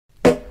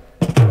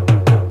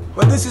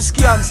this is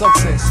Scam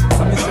Success.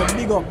 And it's a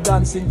big up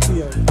Dan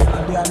SINCLAIR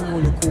and they are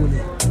really cool.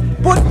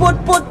 Put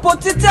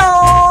it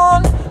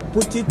on.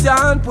 Put it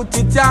on, put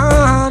it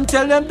on.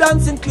 Tell them Dan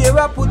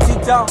SINCLAIR, put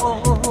it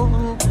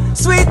on.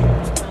 Sweet.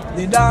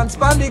 The dance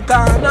pan the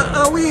corner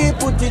and we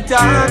put it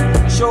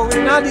on.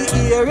 Showing at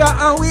the area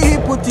and we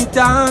put it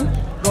on.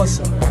 Go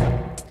so.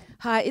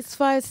 Hi, it's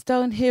Phiyah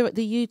Stone here at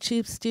the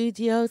YouTube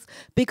studios.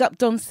 Big up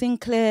Don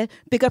SINCLAIR,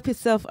 big up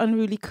yourself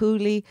Unruly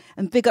Cooley,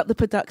 and big up the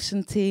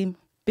production team,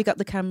 big up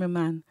the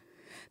cameraman.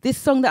 This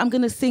song that I'm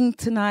going to sing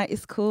tonight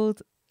is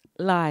called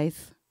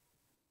Lies.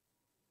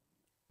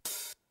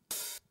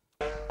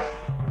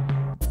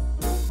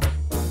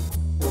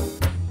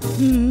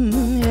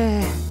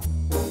 Yeah.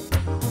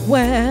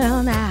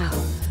 Well now,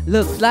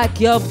 looks like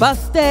you're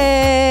busted.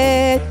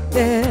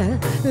 Yeah.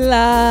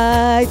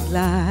 Lies,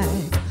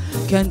 lies.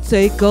 Can't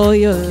take all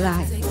your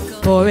life.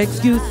 For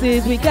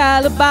excuses, we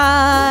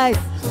alibis.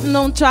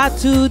 Don't try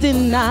to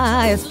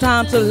deny. It's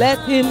time to let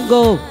him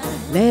go.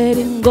 Let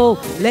him go.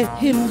 Let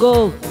him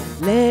go.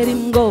 Let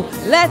him go.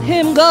 Let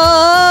him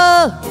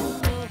go.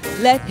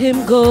 Let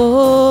him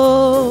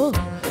go.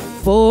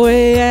 4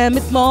 a.m.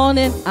 this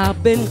morning,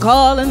 I've been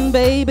calling,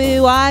 baby.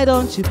 Why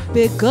don't you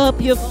pick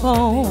up your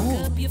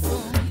phone?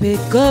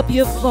 Pick up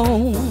your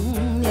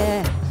phone,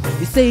 yeah.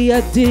 You say I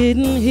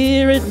didn't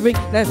hear it ring.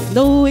 That's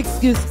no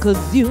excuse, cause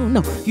you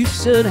know you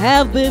should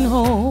have been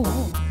home.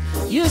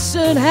 You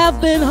should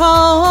have been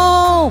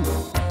home.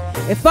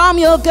 If I'm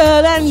your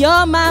girl and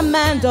you're my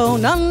man,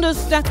 don't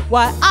understand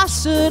why I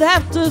should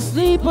have to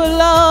sleep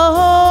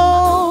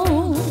alone.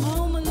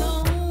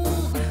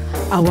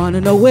 I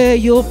wanna know where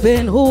you've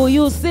been, who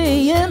you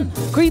seeing,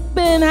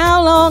 creeping.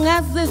 How long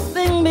has this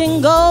thing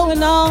been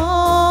going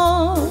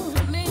on?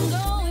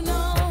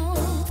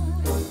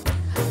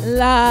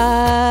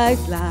 Lies,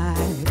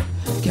 lies,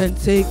 can't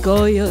take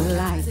all your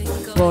life.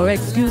 For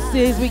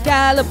excuses, we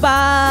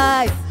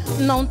alibis.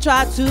 Don't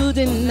try to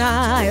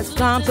deny. It's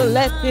time to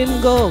let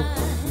him go.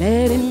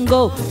 Let him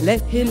go.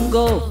 Let him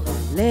go.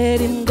 Let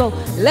him go.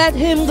 Let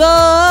him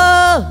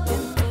go.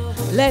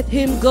 Let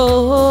him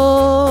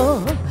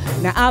go.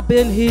 Now I've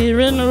been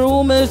hearing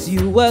rumors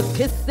you were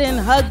kissing,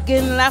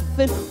 hugging,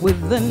 laughing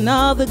with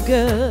another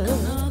girl.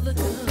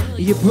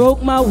 You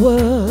broke my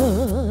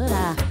word.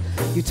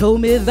 You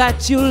told me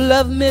that you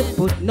love me,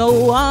 put no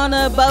one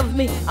above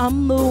me.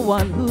 I'm the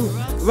one who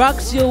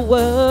rocks your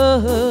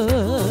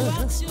world.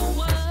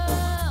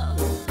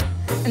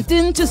 And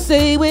didn't you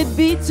say we'd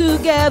be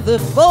together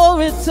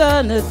for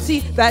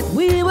eternity, that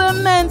we were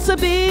meant to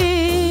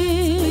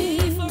be?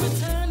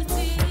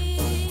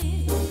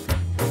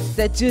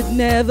 Said you'd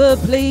never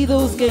play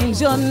those games,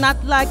 you're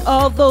not like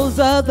all those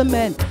other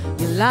men.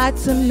 You lied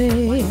to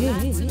me,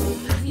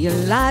 you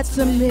lied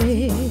to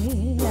me.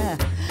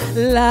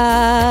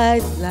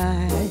 Lies,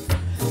 lies,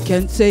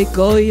 can't take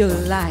all your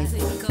life.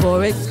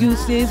 For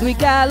excuses, we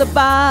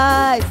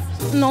alibis.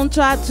 Don't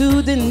try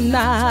to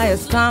deny.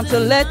 It's time to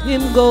let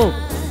him go.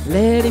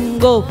 Let him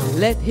go.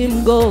 Let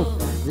him go.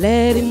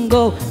 Let him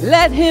go.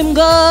 Let him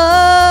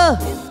go.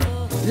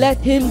 Let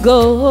him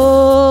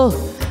go.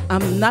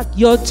 I'm not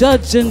your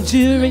judge and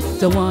jury.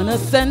 Don't wanna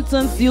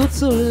sentence you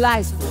to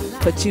life,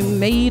 but you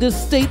made a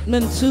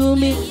statement to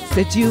me.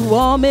 Said you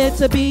want me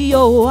to be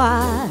your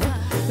wife.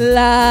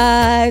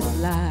 Lies,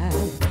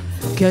 lies,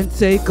 can't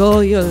take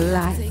all your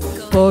life.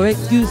 For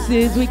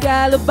excuses, we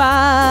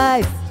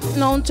alibis.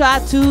 Don't try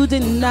to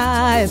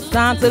deny. It's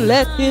time to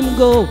let him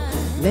go.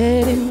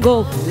 Let him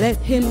go. Let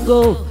him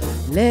go.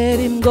 Let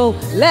him go.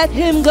 Let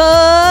him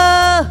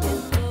go.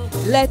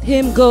 Let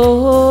him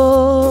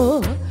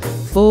go.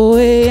 4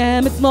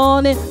 a.m. this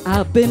morning,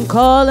 I've been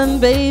calling,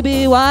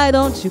 baby. Why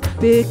don't you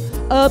pick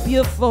up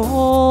your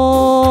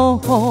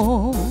phone?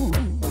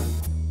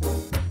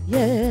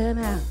 Yeah,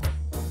 now.